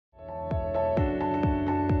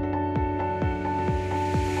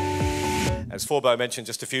As Forbo mentioned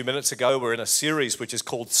just a few minutes ago, we're in a series which is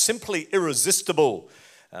called Simply Irresistible.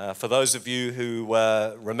 For those of you who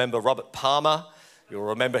remember Robert Palmer, you'll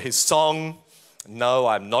remember his song, No,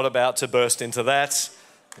 I'm Not About to Burst Into That.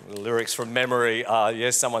 The lyrics from memory are,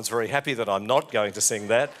 yes, someone's very happy that I'm not going to sing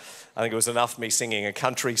that. I think it was enough me singing a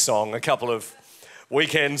country song a couple of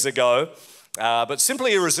weekends ago. But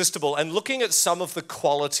Simply Irresistible, and looking at some of the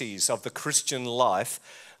qualities of the Christian life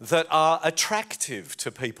that are attractive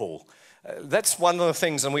to people. That's one of the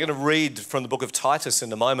things, and we're going to read from the book of Titus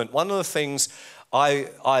in a moment. One of the things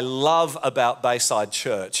I love about Bayside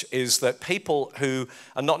Church is that people who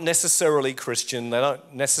are not necessarily Christian, they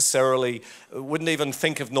don't necessarily, wouldn't even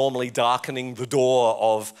think of normally darkening the door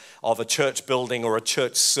of a church building or a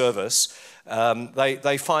church service,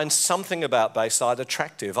 they find something about Bayside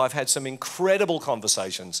attractive. I've had some incredible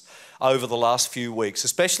conversations over the last few weeks,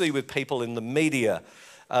 especially with people in the media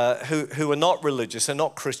who are not religious, are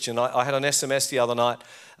not Christian. I had an SMS the other night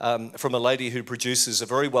from a lady who produces a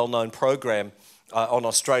very well-known program on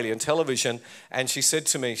Australian television, and she said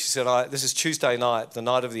to me, this is Tuesday night, the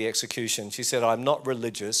night of the execution. She said, I'm not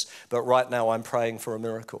religious, but right now I'm praying for a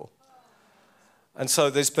miracle. And so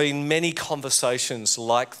there's been many conversations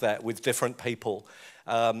like that with different people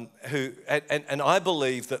and I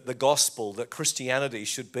believe that the gospel, that Christianity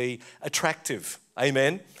should be attractive.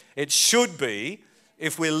 Amen? It should be,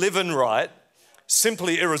 if we're living right,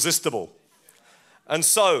 simply irresistible. And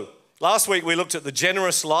so, last week we looked at the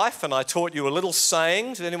generous life and I taught you a little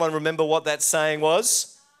saying. Does anyone remember what that saying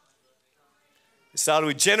was? It started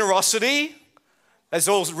with generosity. Let's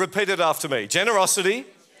all repeat it after me. Generosity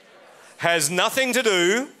has nothing to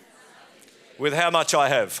do with how much I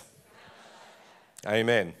have.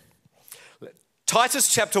 Amen.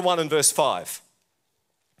 Titus chapter 1 and verse 5.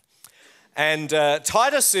 And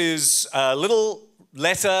Titus is a little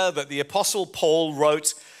letter that the Apostle Paul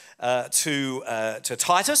wrote to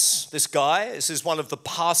Titus, this guy. This is one of the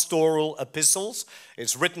pastoral epistles.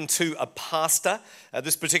 It's written to a pastor. At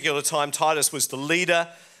this particular time, Titus was the leader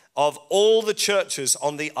of all the churches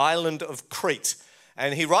on the island of Crete.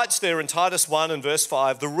 And he writes there in Titus 1 and verse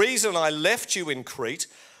 5, the reason I left you in Crete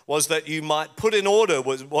was that you might put in order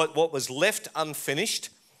what was left unfinished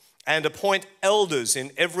and appoint elders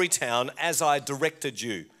in every town as I directed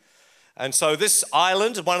you. And so this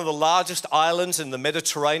island, one of the largest islands in the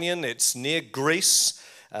Mediterranean, it's near Greece,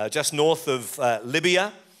 just north of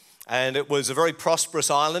Libya, and it was a very prosperous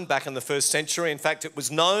island back in the first century. In fact, it was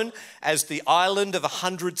known as the island of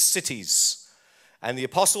 100 cities. And the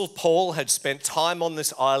Apostle Paul had spent time on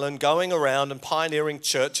this island going around and pioneering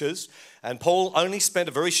churches, and Paul only spent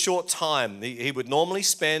a very short time. He would normally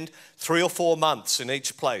spend 3 or 4 months in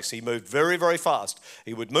each place. He moved very, very fast.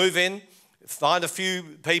 He would move in, find a few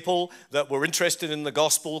people that were interested in the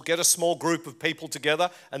gospel, get a small group of people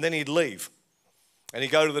together, and then he'd leave. And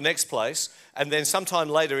he'd go to the next place, and then sometime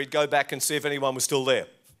later he'd go back and see if anyone was still there.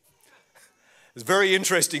 It's a very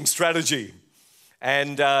interesting strategy.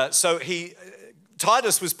 And so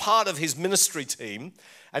Titus was part of his ministry team,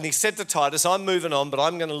 and he said to Titus, I'm moving on, but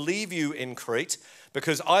I'm going to leave you in Crete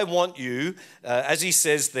because I want you, as he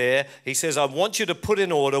says there, he says, I want you to put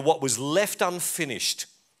in order what was left unfinished.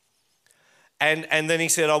 And then he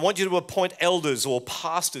said, I want you to appoint elders or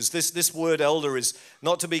pastors. This word elder is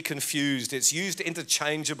not to be confused. It's used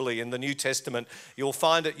interchangeably in the New Testament. You'll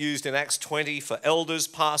find it used in Acts 20 for elders,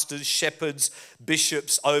 pastors, shepherds,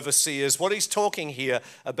 bishops, overseers. What he's talking here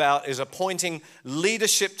about is appointing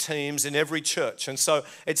leadership teams in every church. And so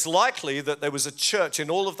it's likely that there was a church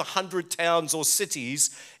in all of the 100 towns or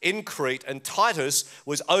cities in Crete, and Titus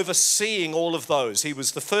was overseeing all of those. He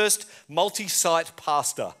was the first multi-site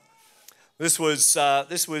pastor. This was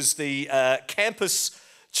the campus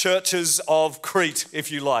churches of Crete,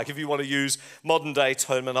 if you like, if you want to use modern day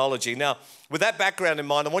terminology. Now, with that background in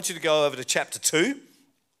mind, I want you to go over to chapter 2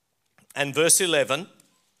 and verse 11.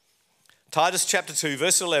 Titus chapter 2,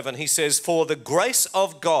 verse 11, he says, for the grace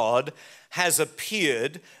of God has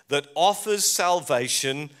appeared that offers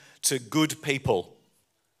salvation to good people.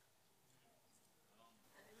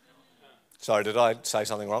 Sorry, did I say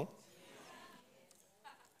something wrong?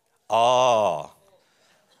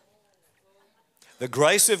 The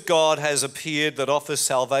grace of God has appeared that offers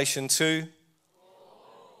salvation to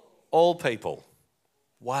all people.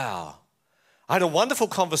 Wow. I had a wonderful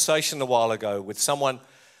conversation a while ago with someone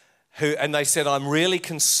and they said, I'm really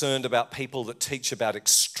concerned about people that teach about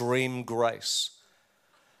extreme grace.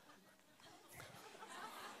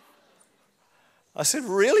 I said,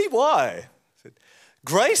 really? Why? I said,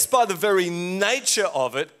 grace by the very nature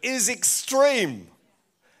of it is extreme.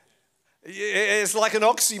 It's like an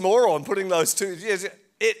oxymoron putting those two.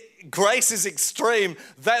 grace is extreme,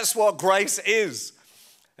 that's what grace is.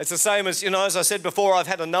 It's the same as, as I said before, I've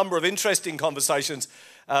had a number of interesting conversations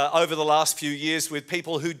over the last few years with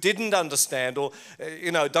people who didn't understand or,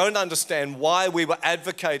 don't understand why we were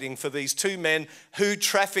advocating for these two men who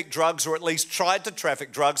trafficked drugs, or at least tried to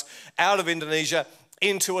traffic drugs, out of Indonesia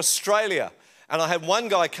into Australia. And I had one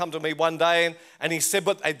guy come to me one day and he said,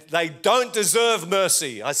 but they don't deserve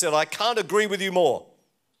mercy. I said, I can't agree with you more.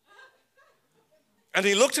 And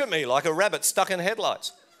he looked at me like a rabbit stuck in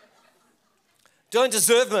headlights. Don't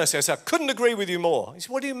deserve mercy. I said, I couldn't agree with you more. He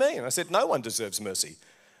said, what do you mean? I said, no one deserves mercy.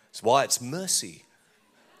 That's why it's mercy.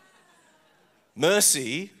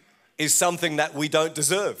 Mercy is something that we don't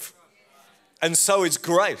deserve. And so is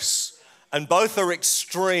grace. And both are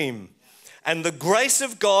extreme. And the grace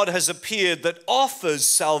of God has appeared that offers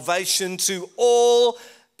salvation to all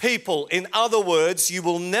people. In other words, you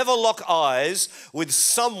will never lock eyes with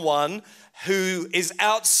someone who is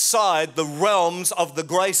outside the realms of the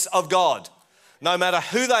grace of God, no matter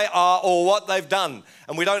who they are or what they've done.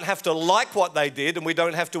 And we don't have to like what they did, and we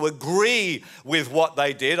don't have to agree with what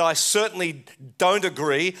they did. I certainly don't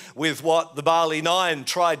agree with what the Bali Nine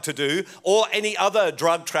tried to do, or any other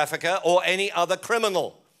drug trafficker or any other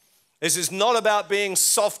criminal. This is not about being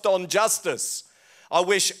soft on justice. I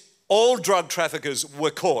wish all drug traffickers were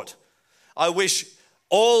caught. I wish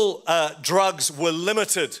all drugs were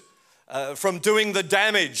limited from doing the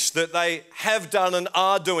damage that they have done and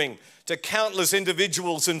are doing to countless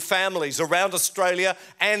individuals and families around Australia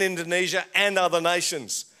and Indonesia and other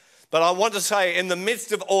nations. But I want to say, in the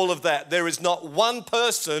midst of all of that, there is not one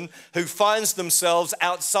person who finds themselves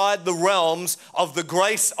outside the realms of the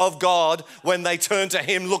grace of God when they turn to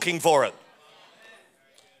Him looking for it.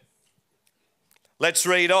 Let's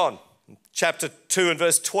read on. Chapter 2 and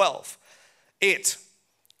verse 12. It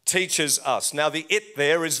teaches us. Now the it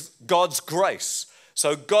there is God's grace.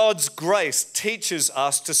 So God's grace teaches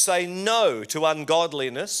us to say no to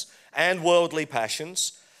ungodliness and worldly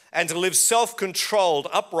passions, and to live self-controlled,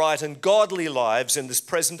 upright, and godly lives in this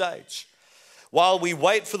present age, while we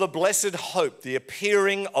wait for the blessed hope, the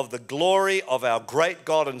appearing of the glory of our great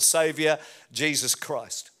God and Savior, Jesus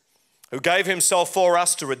Christ, who gave Himself for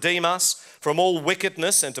us to redeem us from all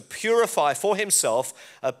wickedness and to purify for Himself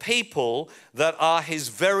a people that are His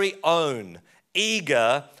very own,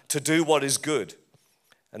 eager to do what is good.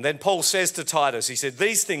 And then Paul says to Titus, he said,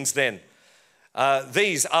 these things then,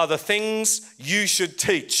 these are the things you should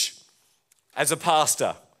teach as a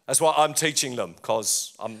pastor. That's why I'm teaching them,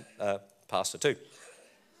 because I'm a pastor too.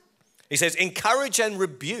 He says, encourage and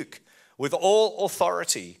rebuke with all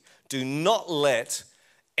authority. Do not let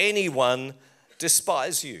anyone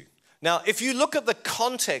despise you. Now, if you look at the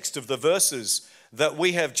context of the verses that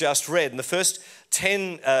we have just read, in the first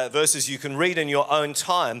 10 verses you can read in your own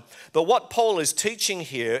time, but what Paul is teaching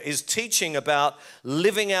here is teaching about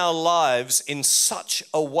living our lives in such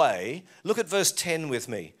a way. Look at verse 10 with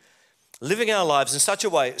me. Living our lives in such a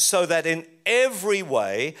way so that in every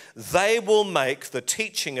way they will make the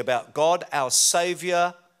teaching about God, our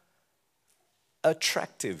Savior,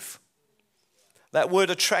 attractive. That word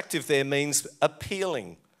attractive there means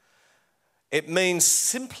appealing. It means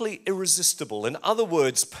simply irresistible. In other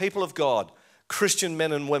words, people of God, Christian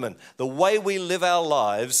men and women, the way we live our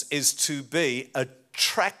lives is to be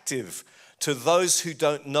attractive to those who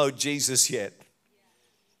don't know Jesus yet.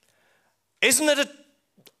 Isn't it an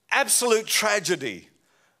absolute tragedy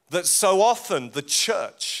that so often the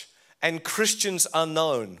church and Christians are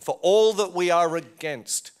known for all that we are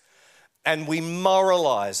against, and we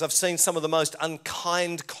moralize? I've seen some of the most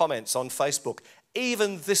unkind comments on Facebook,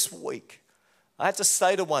 even this week. I had to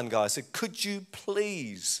say to one guy, I said, could you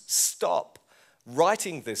please stop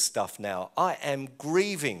writing this stuff now? I am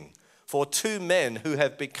grieving for two men who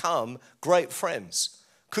have become great friends.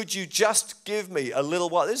 Could you just give me a little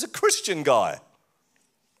while? There's a Christian guy.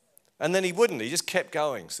 And then he wouldn't. He just kept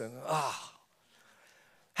going. So,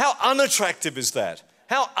 how unattractive is that?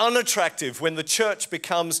 How unattractive when the church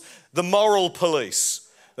becomes the moral police,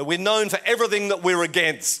 that we're known for everything that we're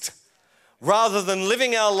against, rather than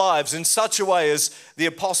living our lives in such a way as the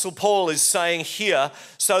Apostle Paul is saying here,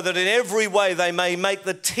 so that in every way they may make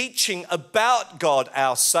the teaching about God,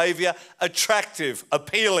 our Savior, attractive,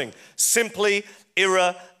 appealing, simply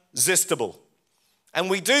irresistible. And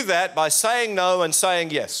we do that by saying no and saying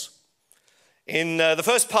yes. In the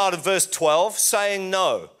first part of verse 12, saying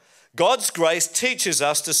no. God's grace teaches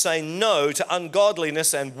us to say no to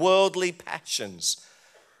ungodliness and worldly passions.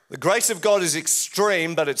 The grace of God is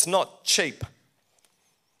extreme, but it's not cheap.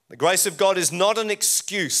 The grace of God is not an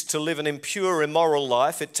excuse to live an impure, immoral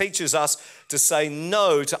life. It teaches us to say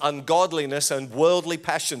no to ungodliness and worldly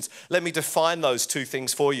passions. Let me define those two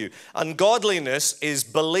things for you. Ungodliness is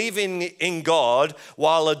believing in God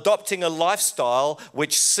while adopting a lifestyle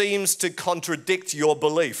which seems to contradict your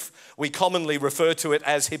belief. We commonly refer to it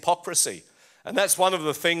as hypocrisy. And that's one of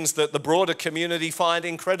the things that the broader community find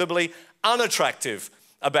incredibly unattractive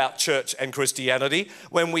about church and Christianity,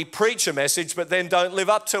 when we preach a message but then don't live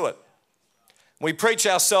up to it. We preach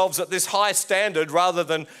ourselves at this high standard rather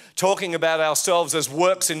than talking about ourselves as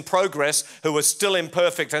works in progress who are still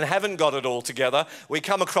imperfect and haven't got it all together. We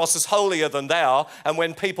come across as holier than thou, and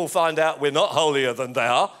when people find out we're not holier than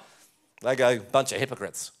thou, they go, bunch of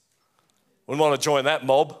hypocrites. Wouldn't want to join that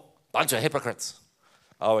mob, bunch of hypocrites.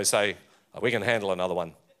 I always say, we can handle another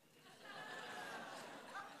one.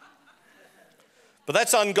 But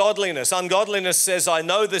that's ungodliness. Ungodliness says, I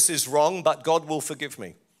know this is wrong, but God will forgive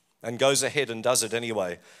me, and goes ahead and does it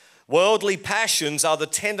anyway. Worldly passions are the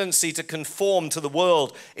tendency to conform to the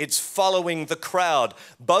world. It's following the crowd.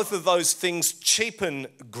 Both of those things cheapen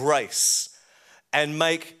grace and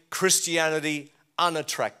make Christianity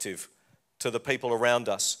unattractive to the people around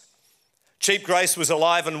us. Cheap grace was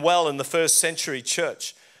alive and well in the first century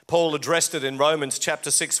church. Paul addressed it in Romans chapter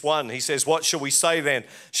 6:1. He says, what shall we say then?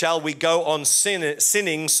 Shall we go on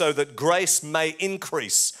sinning so that grace may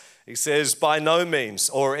increase? He says, by no means,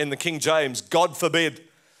 or in the King James, God forbid.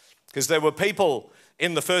 Because there were people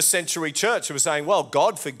in the first century church who were saying, well,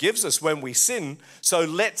 God forgives us when we sin, so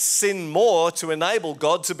let's sin more to enable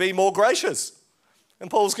God to be more gracious. And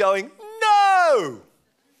Paul's going, no!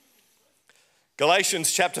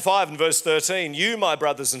 Galatians chapter 5 and verse 13, you, my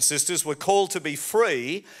brothers and sisters, were called to be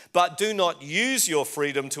free, but do not use your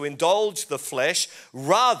freedom to indulge the flesh.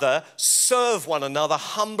 Rather, serve one another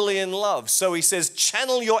humbly in love. So he says,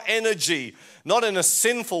 channel your energy, not in a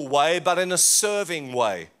sinful way, but in a serving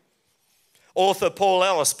way. Author Paul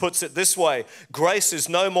Ellis puts it this way, grace is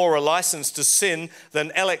no more a license to sin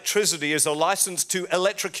than electricity is a license to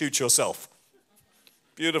electrocute yourself.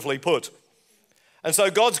 Beautifully put. And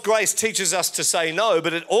so God's grace teaches us to say no,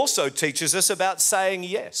 but it also teaches us about saying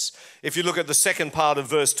yes. If you look at the second part of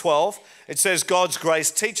verse 12, it says God's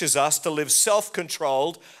grace teaches us to live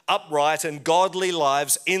self-controlled, upright, and godly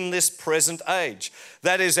lives in this present age.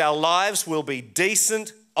 That is, our lives will be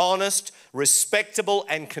decent, honest, respectable,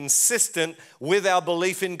 and consistent with our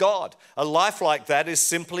belief in God. A life like that is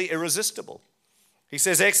simply irresistible. He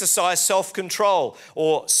says exercise self-control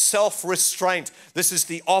or self-restraint. This is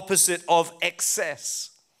the opposite of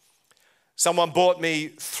excess. Someone bought me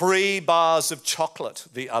 3 bars of chocolate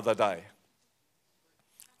the other day.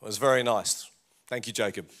 It was very nice. Thank you,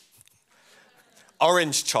 Jacob.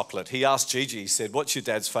 Orange chocolate. He asked Gigi, he said, what's your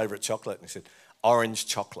dad's favourite chocolate? And he said, orange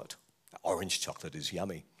chocolate. Orange chocolate is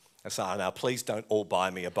yummy. I said, oh, now please don't all buy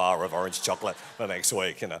me a bar of orange chocolate for next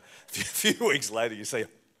week. A few weeks later you see,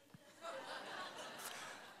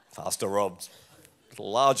 Pastor Rob's a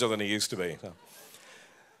little larger than he used to be.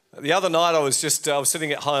 The other night I was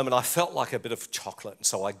sitting at home and I felt like a bit of chocolate. And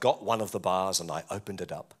so I got one of the bars and I opened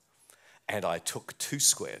it up and I took 2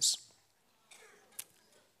 squares.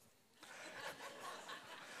 I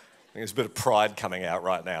think there's a bit of pride coming out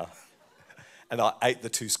right now. And I ate the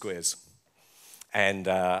 2 squares. And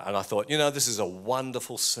I thought, this is a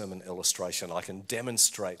wonderful sermon illustration. I can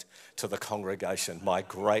demonstrate to the congregation my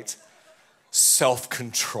great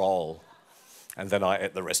self-control. And then I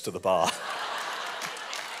ate the rest of the bar.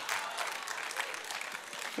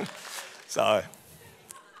 So,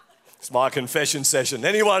 it's my confession session.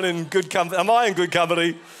 Anyone in good company? Am I in good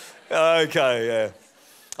company? Okay, yeah.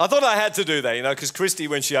 I thought I had to do that, because Christy,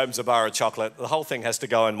 when she opens a bar of chocolate, the whole thing has to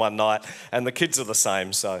go in one night, and the kids are the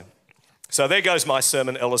same, so there goes my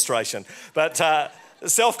sermon illustration. But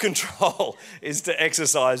self-control is to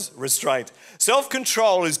exercise restraint.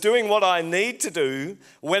 Self-control is doing what I need to do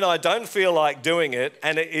when I don't feel like doing it,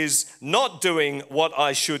 and it is not doing what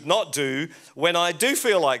I should not do when I do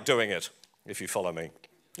feel like doing it, if you follow me.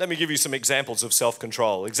 Let me give you some examples of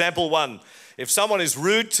self-control. Example 1, if someone is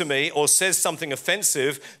rude to me or says something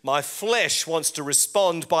offensive, my flesh wants to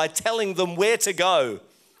respond by telling them where to go.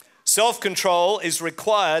 Self-control is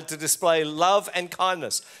required to display love and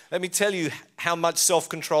kindness. Let me tell you how much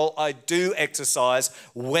self-control I do exercise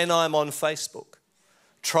when I'm on Facebook,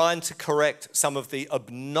 trying to correct some of the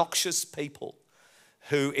obnoxious people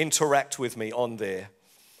who interact with me on there.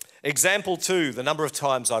 Example 2, the number of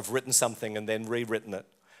times I've written something and then rewritten it,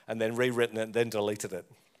 and then rewritten it and then deleted it.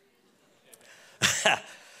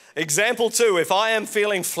 Example 2, if I am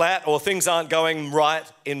feeling flat or things aren't going right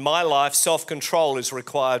in my life, self-control is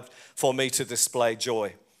required for me to display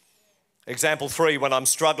joy. Example 3, when I'm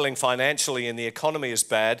struggling financially and the economy is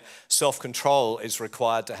bad, self-control is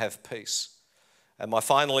required to have peace. And my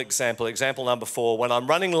final example, example number 4, when I'm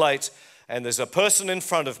running late and there's a person in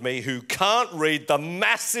front of me who can't read the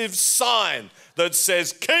massive sign that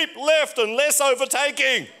says, keep left and less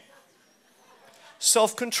overtaking.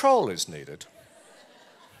 Self-control is needed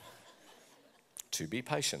to be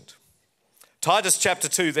patient. Titus chapter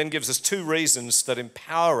 2 then gives us 2 reasons that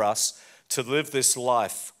empower us to live this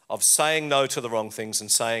life of saying no to the wrong things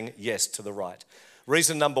and saying yes to the right.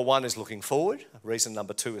 Reason number 1 is looking forward. Reason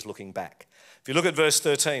number 2 is looking back. If you look at verse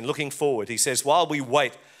 13, looking forward, he says, while we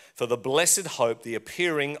wait for the blessed hope, the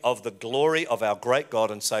appearing of the glory of our great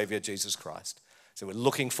God and Savior, Jesus Christ. So we're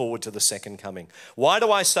looking forward to the second coming. Why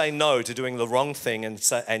do I say no to doing the wrong thing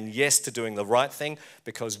and yes to doing the right thing?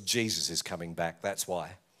 Because Jesus is coming back, that's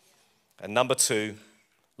why. And number 2,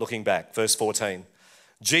 looking back, verse 14.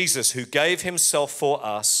 Jesus, who gave himself for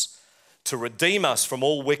us to redeem us from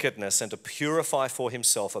all wickedness and to purify for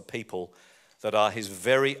himself a people that are his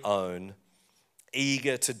very own,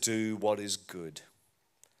 eager to do what is good.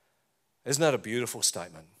 Isn't that a beautiful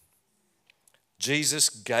statement? Jesus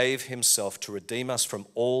gave himself to redeem us from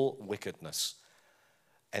all wickedness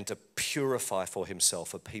and to purify for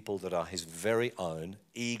himself a people that are his very own,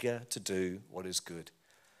 eager to do what is good.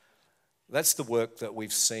 That's the work that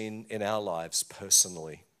we've seen in our lives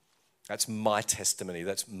personally. That's my testimony.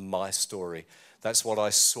 That's my story. That's what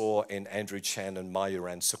I saw in Andrew Chan and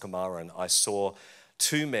Mayuran Sukumaran. I saw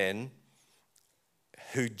 2 men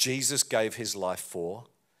who Jesus gave his life for.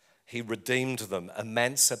 He redeemed them,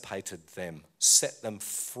 emancipated them, set them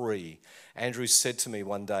free. Andrew said to me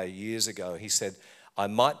one day, years ago, he said, I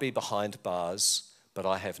might be behind bars, but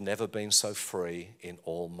I have never been so free in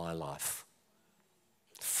all my life.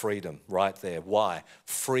 Freedom right there. Why?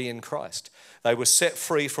 Free in Christ. They were set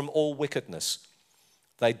free from all wickedness.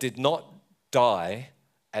 They did not die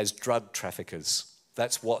as drug traffickers.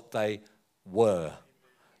 That's what they were.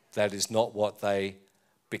 That is not what they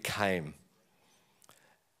became.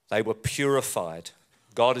 They were purified.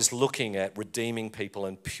 God is looking at redeeming people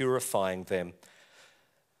and purifying them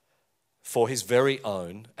for his very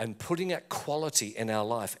own and putting at quality in our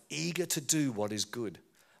life, eager to do what is good.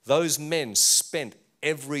 Those men spent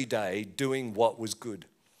every day doing what was good.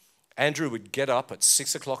 Andrew would get up at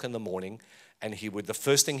 6 o'clock in the morning and the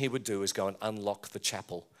first thing he would do is go and unlock the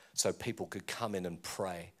chapel so people could come in and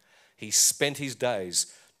pray. He spent his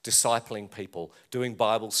days discipling people, doing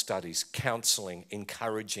Bible studies, counseling,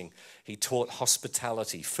 encouraging. He taught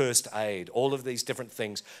hospitality, first aid, all of these different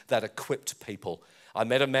things that equipped people. I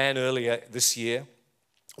met a man earlier this year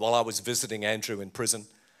while I was visiting Andrew in prison,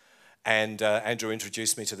 and Andrew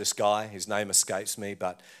introduced me to this guy. His name escapes me,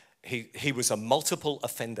 but he was a multiple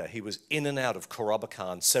offender. He was in and out of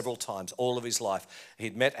Korobakan several times all of his life.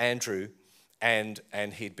 He'd met Andrew, and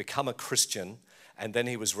he'd become a Christian, and then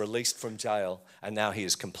he was released from jail, and now he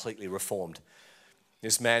is completely reformed.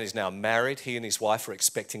 This man is now married. He and his wife are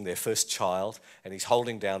expecting their first child, and he's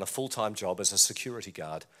holding down a full-time job as a security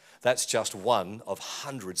guard. That's just one of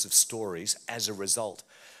hundreds of stories as a result.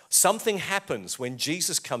 Something happens when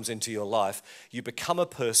Jesus comes into your life. You become a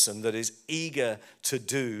person that is eager to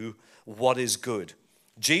do what is good.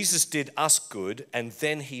 Jesus did us good, and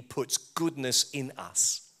then he puts goodness in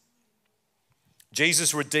us.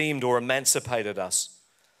 Jesus redeemed or emancipated us,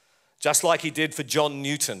 just like he did for John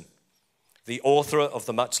Newton, the author of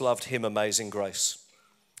the much-loved hymn, Amazing Grace.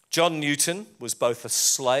 John Newton was both a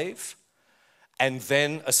slave and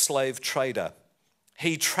then a slave trader.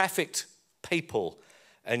 He trafficked people,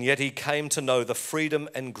 and yet he came to know the freedom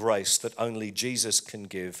and grace that only Jesus can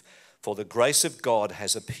give. For the grace of God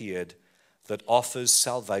has appeared that offers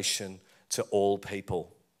salvation to all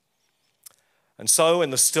people. And so in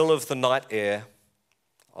the still of the night air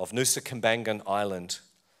of Nusa Kambangan Island,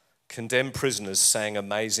 condemned prisoners sang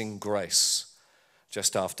Amazing Grace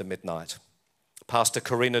just after midnight. Pastor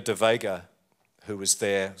Karina De Vega, who was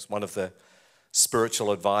there, one of the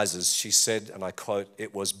spiritual advisors, she said, and I quote,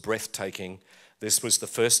 "It was breathtaking. This was the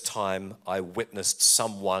first time I witnessed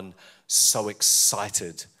someone so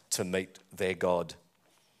excited to meet their God."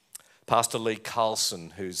 Pastor Lee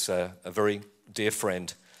Carlson, who's a very dear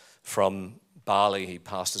friend from Bali, he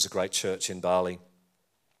pastors a great church in Bali,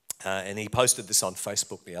 and he posted this on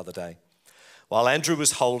Facebook the other day. While Andrew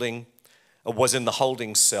was in the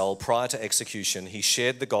holding cell prior to execution, he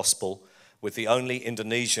shared the gospel with the only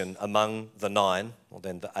Indonesian among the 9, or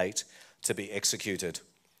then the 8, to be executed.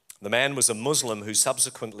 The man was a Muslim who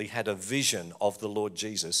subsequently had a vision of the Lord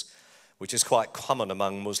Jesus, which is quite common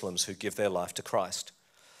among Muslims who give their life to Christ.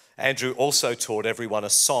 Andrew also taught everyone a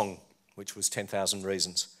song, which was 10,000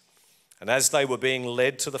 Reasons. And as they were being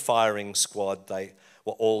led to the firing squad, they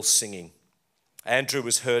were all singing. Andrew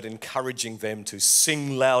was heard encouraging them to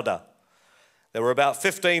sing louder. There were about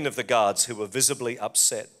 15 of the guards who were visibly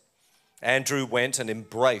upset. Andrew went and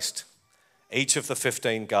embraced each of the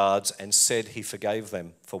 15 guards and said he forgave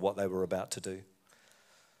them for what they were about to do.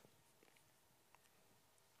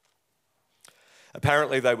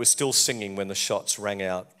 Apparently, they were still singing when the shots rang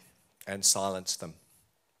out and silenced them.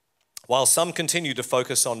 While some continue to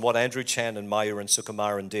focus on what Andrew Chan and Mayuran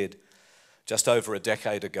Sukumaran did just over a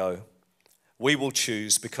decade ago, we will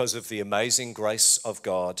choose, because of the amazing grace of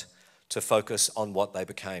God, to focus on what they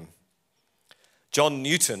became. John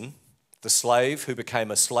Newton, the slave who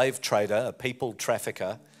became a slave trader, a people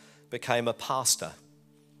trafficker, became a pastor.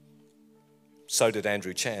 So did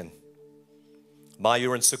Andrew Chan.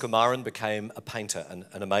 Mayuran Sukumaran became a painter and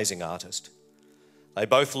an amazing artist. They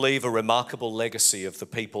both leave a remarkable legacy of the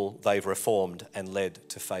people they've reformed and led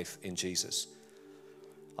to faith in Jesus.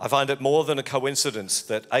 I find it more than a coincidence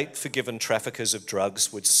that 8 forgiven traffickers of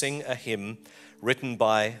drugs would sing a hymn written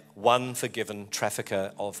by one forgiven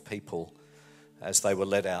trafficker of people as they were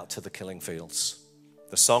led out to the killing fields.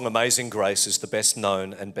 The song Amazing Grace is the best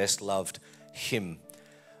known and best loved hymn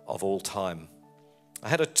of all time. I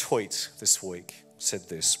had a tweet this week, said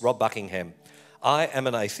this: Rob Buckingham, I am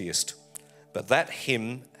an atheist, but that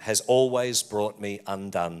hymn has always brought me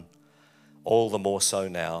undone. All the more so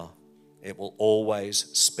now, it will always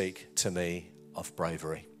speak to me of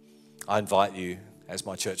bravery. I invite you, as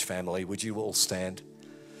my church family, would you all stand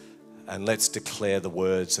and let's declare the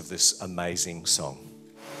words of this amazing song.